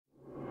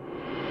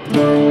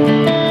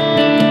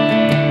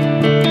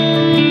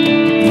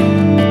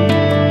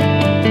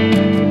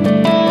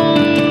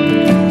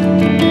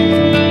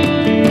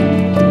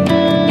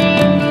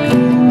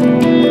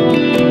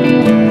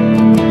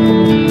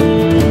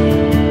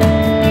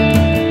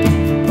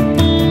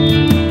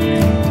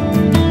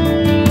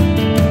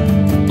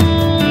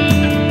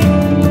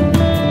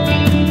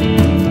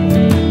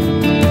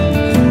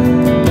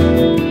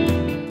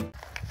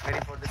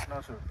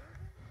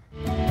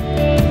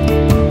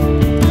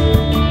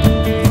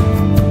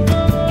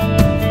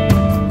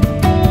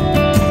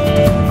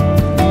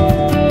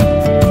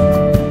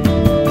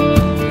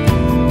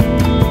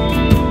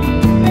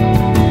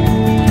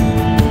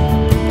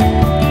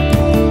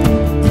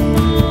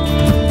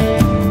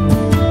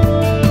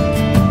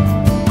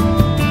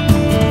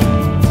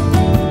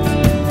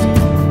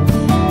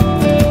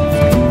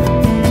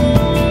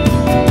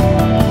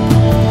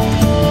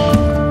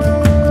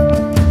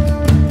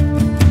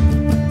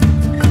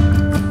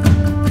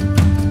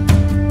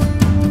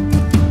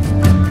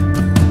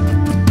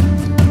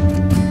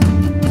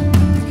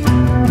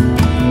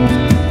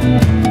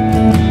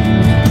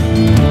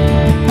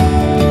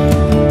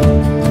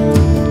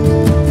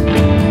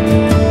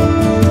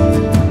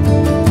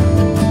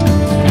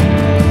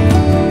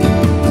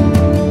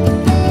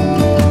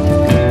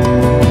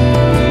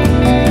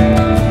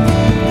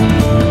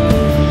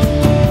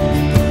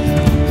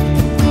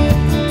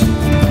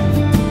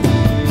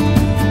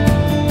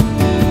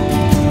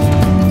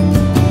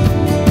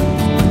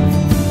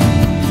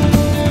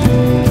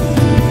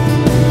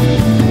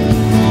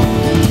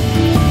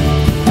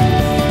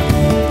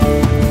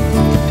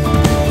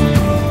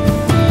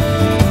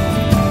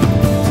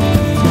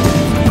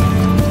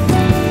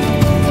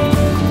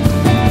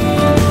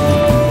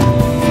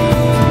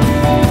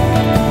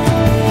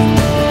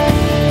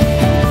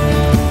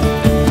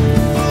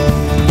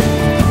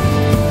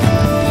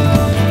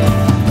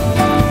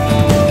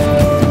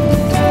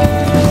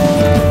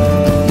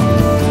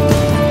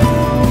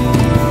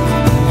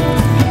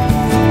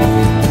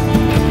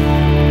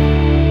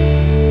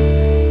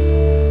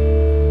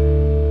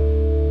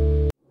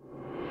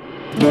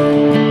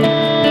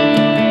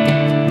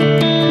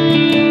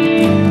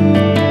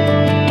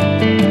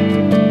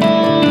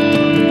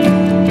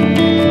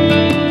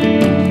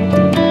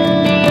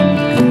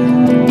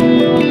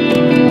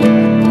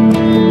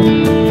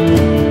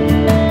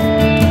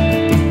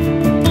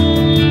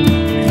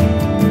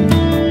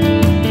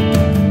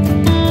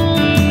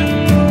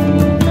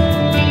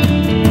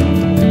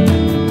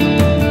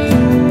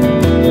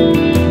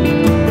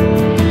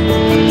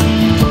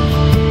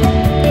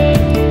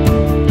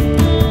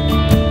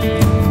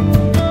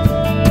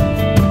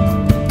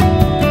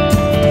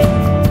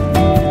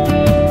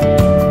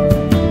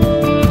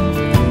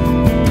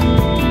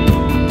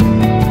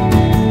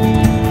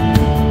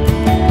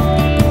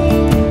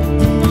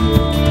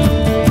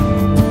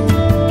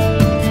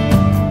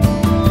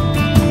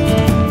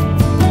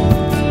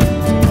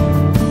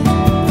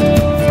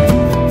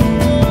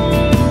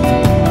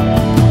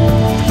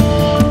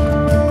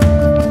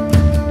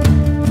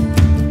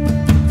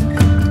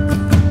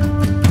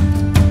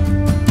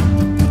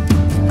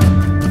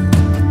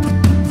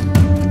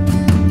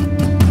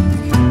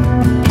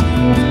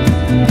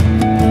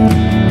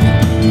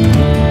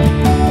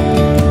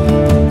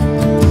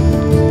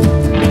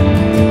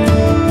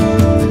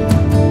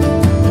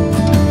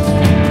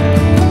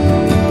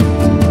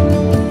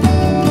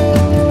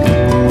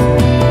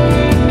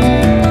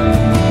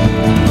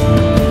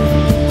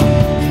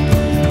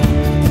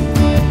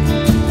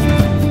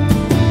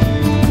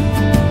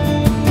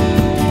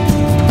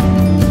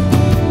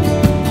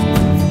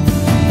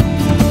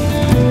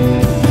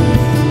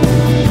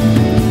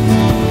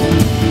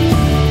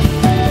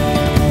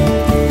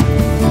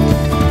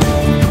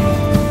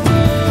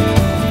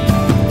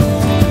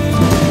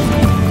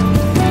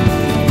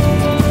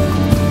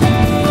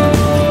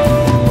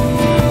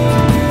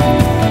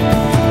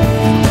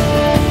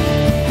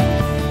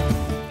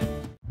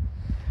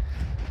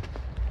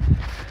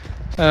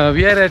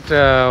We are at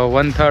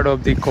 1/3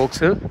 of the Cox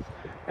Hill,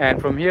 and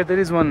from here there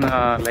is one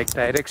like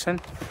direction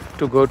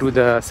to go to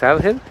the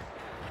Shellhill,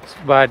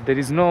 but there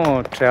is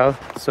no trail.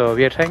 So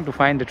we are trying to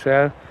find the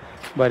trail,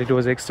 but it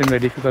was extremely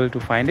difficult to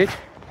find it.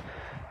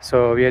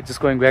 So we are just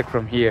going back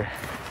from here.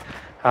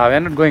 We are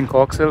not going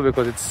Cox Hill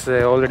because it's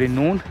already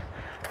noon,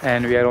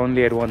 and we are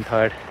only at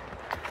 1/3.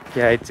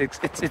 Yeah,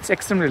 it's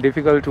extremely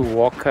difficult to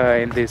walk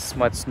in this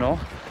much snow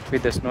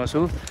with the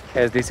snowshoe,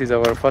 as this is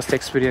our first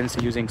experience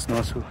using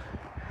snowshoe.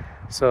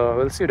 So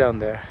we'll see you down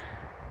there.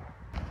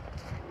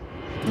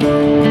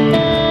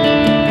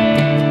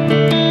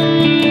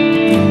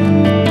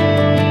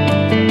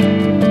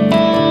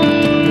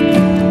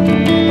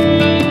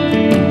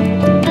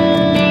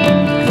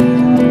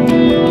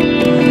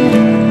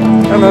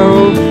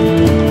 Hello.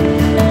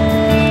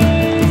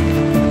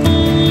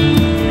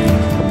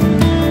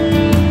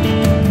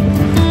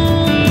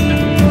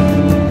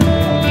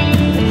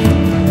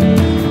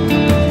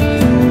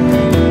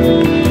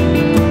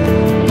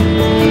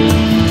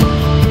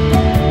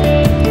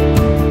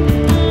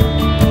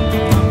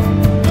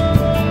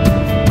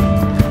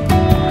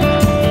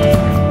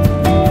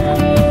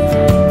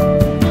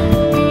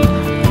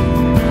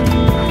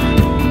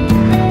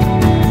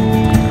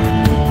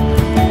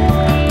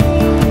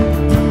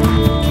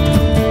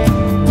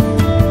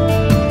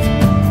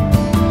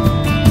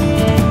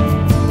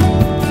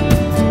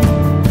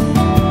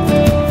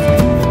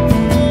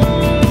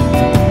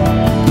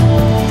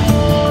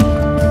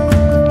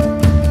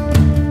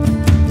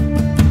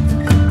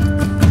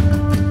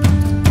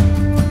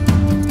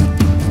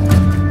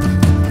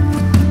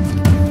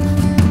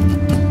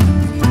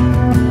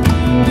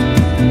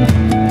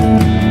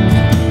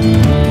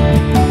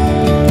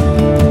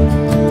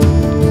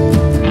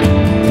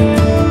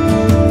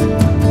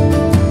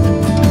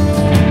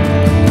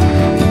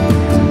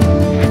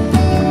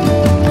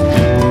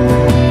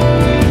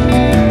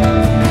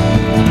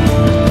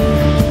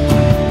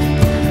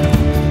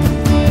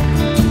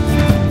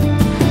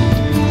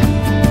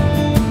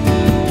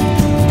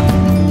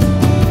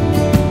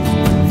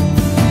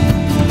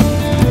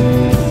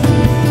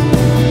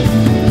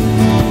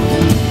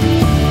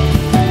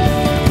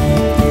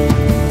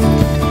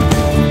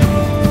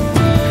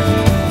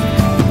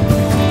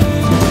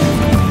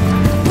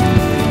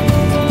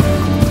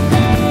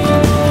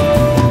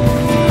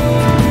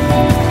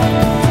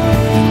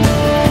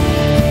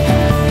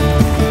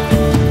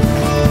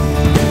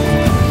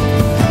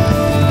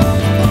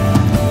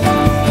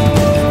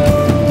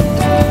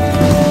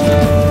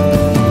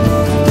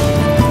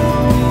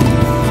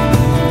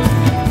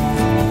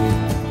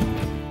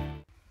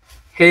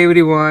 Hey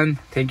everyone,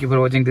 thank you for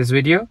watching this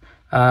video.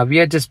 We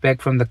are just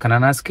back from the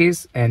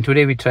Kananaskis, and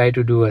today we try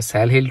to do a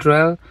Shellhill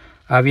trail.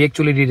 We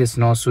actually did a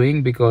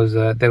snowshoeing because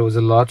there was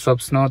a lots of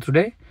snow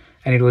today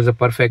and it was a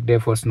perfect day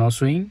for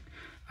snowshoeing.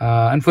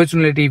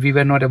 Unfortunately, we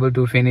were not able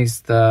to finish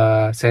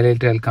the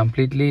Shellhill trail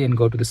completely and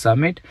go to the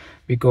summit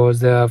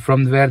because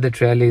from where the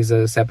trail is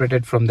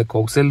separated from the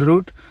Cox Hill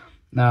route,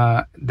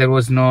 there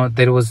was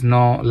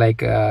no like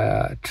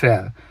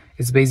trail.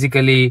 It's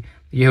basically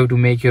you have to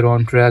make your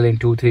own trail in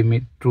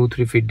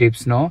 2-3 feet deep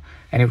snow,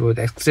 and it was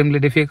extremely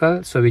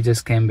difficult, so we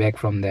just came back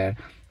from there.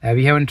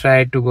 We haven't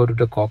tried to go to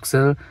the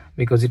Coxhill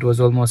because it was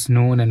almost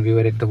noon and we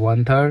were at the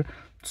 1/3,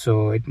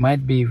 so it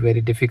might be very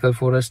difficult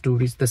for us to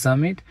reach the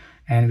summit,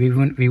 and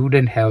we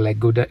wouldn't have like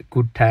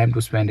good time to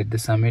spend at the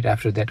summit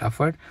after that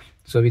effort,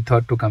 so we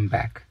thought to come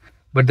back.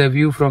 But the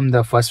view from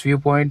the first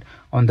viewpoint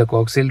on the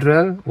Cox Hill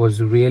trail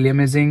was really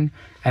amazing,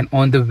 and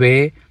on the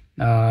way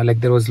like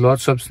there was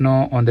lots of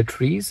snow on the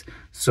trees,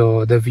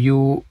 so the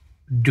view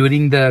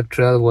during the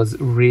trail was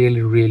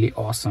really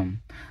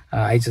awesome.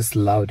 I just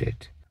loved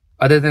it.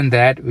 Other than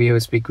that, we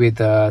have speak with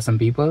some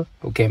people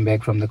who came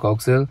back from the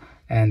Coxhill,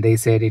 and they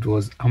said it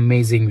was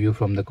amazing view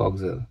from the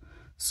Coxhill.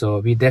 So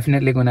we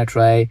definitely gonna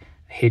try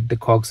hit the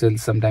Coxhill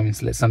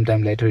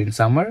sometime later in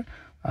summer,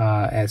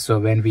 so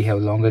when we have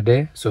longer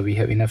day, so we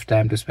have enough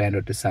time to spend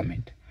at the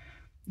summit.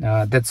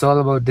 That's all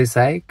about this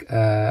hike.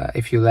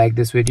 If you like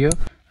this video,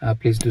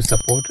 please do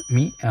support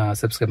me,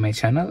 subscribe my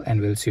channel,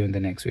 and we'll see you in the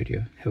next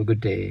video. Have a good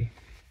day.